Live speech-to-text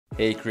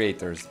Hey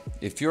creators,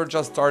 if you're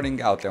just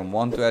starting out and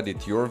want to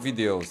edit your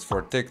videos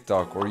for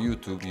TikTok or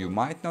YouTube, you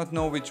might not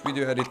know which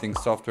video editing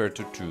software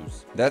to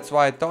choose. That's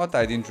why I thought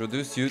I'd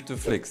introduce you to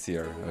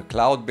Flixier, a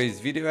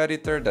cloud-based video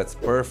editor that's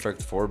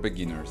perfect for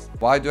beginners.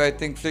 Why do I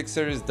think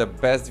Flixier is the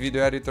best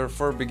video editor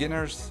for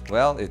beginners?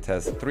 Well, it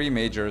has three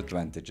major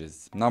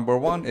advantages. Number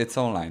one, it's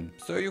online,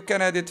 so you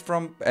can edit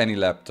from any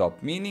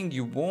laptop, meaning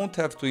you won't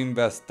have to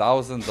invest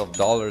thousands of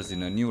dollars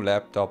in a new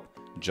laptop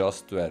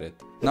just to edit.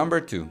 Number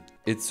two,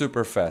 it's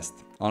super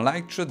fast.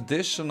 Unlike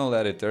traditional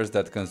editors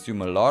that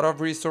consume a lot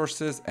of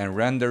resources and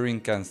rendering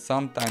can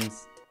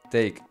sometimes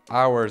take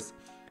hours,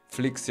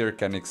 Flixier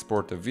can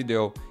export a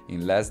video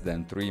in less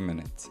than 3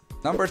 minutes.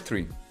 Number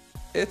 3.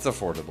 It's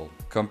affordable.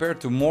 Compared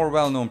to more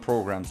well-known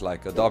programs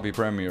like Adobe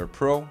Premiere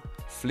Pro,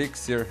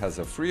 Flixier has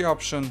a free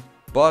option,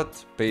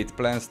 but paid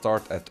plans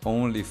start at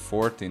only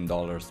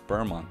 $14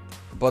 per month.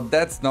 But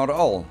that's not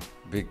all.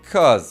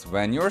 Because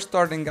when you're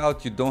starting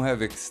out, you don't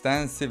have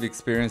extensive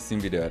experience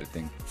in video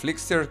editing.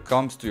 Flixier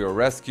comes to your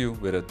rescue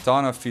with a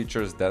ton of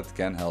features that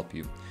can help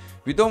you.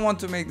 We don't want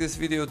to make this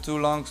video too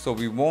long, so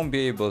we won't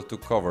be able to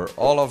cover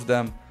all of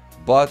them,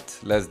 but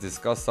let's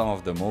discuss some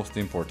of the most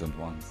important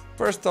ones.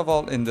 First of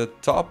all, in the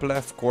top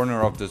left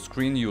corner of the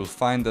screen, you'll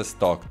find the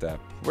Stock tab,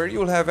 where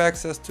you'll have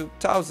access to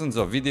thousands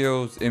of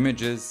videos,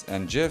 images,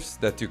 and GIFs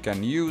that you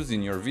can use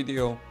in your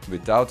video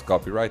without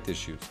copyright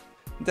issues.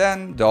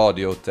 Then the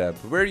Audio tab,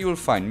 where you'll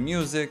find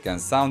music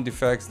and sound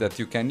effects that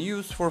you can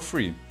use for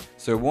free,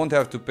 so you won't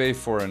have to pay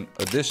for an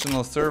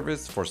additional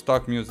service for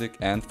stock music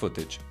and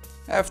footage.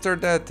 After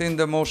that, in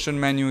the Motion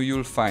menu,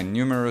 you'll find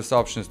numerous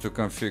options to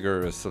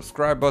configure a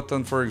subscribe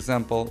button, for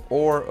example,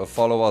 or a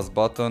follow us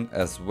button,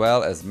 as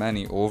well as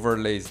many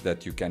overlays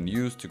that you can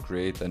use to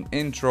create an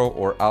intro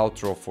or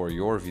outro for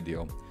your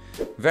video.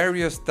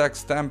 Various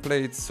text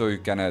templates, so you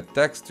can add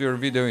text to your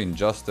video in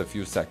just a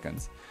few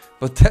seconds.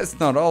 But that's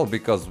not all,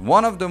 because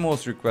one of the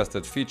most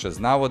requested features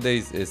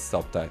nowadays is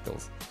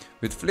subtitles.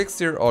 With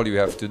Flixier, all you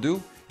have to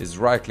do is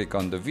right-click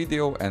on the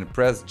video and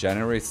press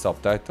Generate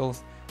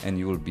Subtitles, and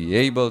you will be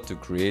able to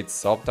create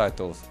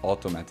subtitles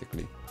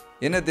automatically.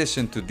 In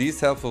addition to these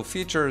helpful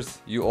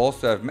features, you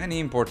also have many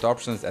import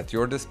options at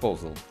your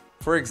disposal.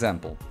 For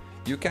example,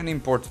 you can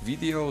import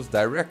videos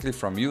directly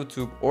from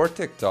YouTube or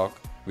TikTok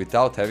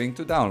without having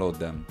to download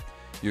them.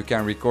 You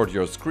can record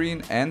your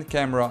screen and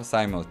camera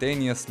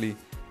simultaneously,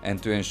 and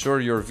to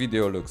ensure your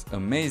video looks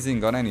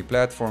amazing on any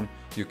platform,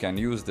 you can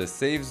use the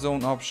Save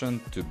Zone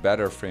option to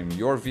better frame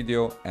your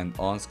video and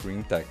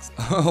on-screen text.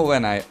 Oh,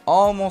 and I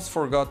almost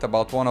forgot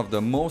about one of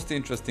the most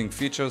interesting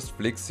features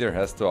Flixier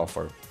has to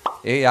offer: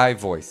 AI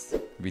voice.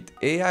 With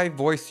AI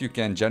voice, you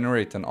can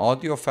generate an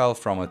audio file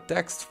from a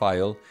text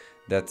file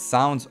that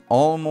sounds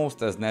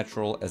almost as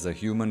natural as a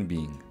human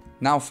being.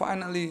 Now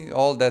finally,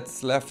 all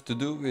that's left to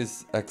do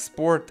is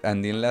export,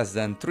 and in less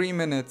than 3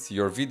 minutes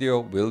your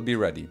video will be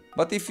ready.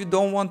 But if you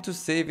don't want to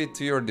save it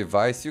to your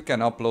device, you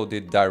can upload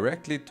it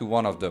directly to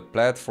one of the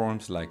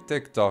platforms like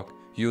TikTok,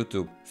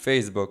 YouTube,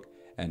 Facebook,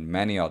 and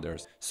many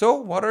others. So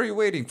what are you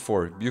waiting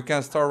for? You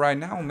can start right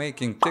now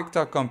making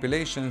TikTok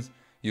compilations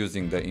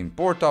using the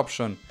import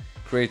option,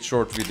 create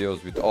short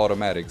videos with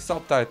automatic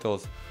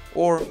subtitles,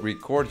 or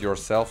record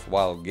yourself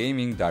while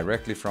gaming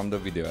directly from the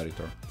video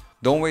editor.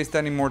 Don't waste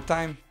any more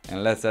time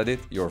and let's edit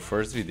your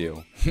first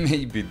video.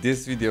 Maybe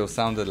this video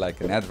sounded like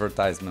an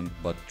advertisement,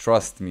 but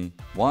trust me,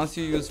 once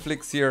you use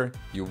Flixier,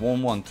 you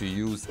won't want to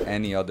use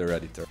any other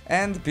editor.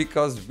 And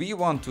because we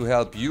want to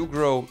help you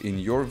grow in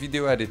your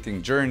video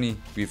editing journey,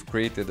 we've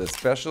created a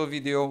special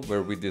video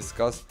where we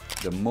discuss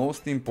the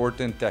most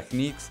important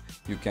techniques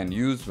you can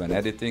use when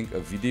editing a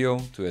video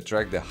to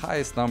attract the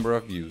highest number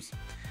of views.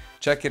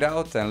 Check it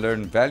out and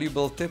learn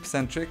valuable tips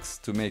and tricks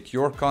to make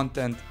your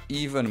content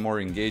even more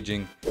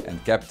engaging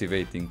and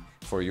captivating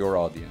for your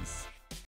audience.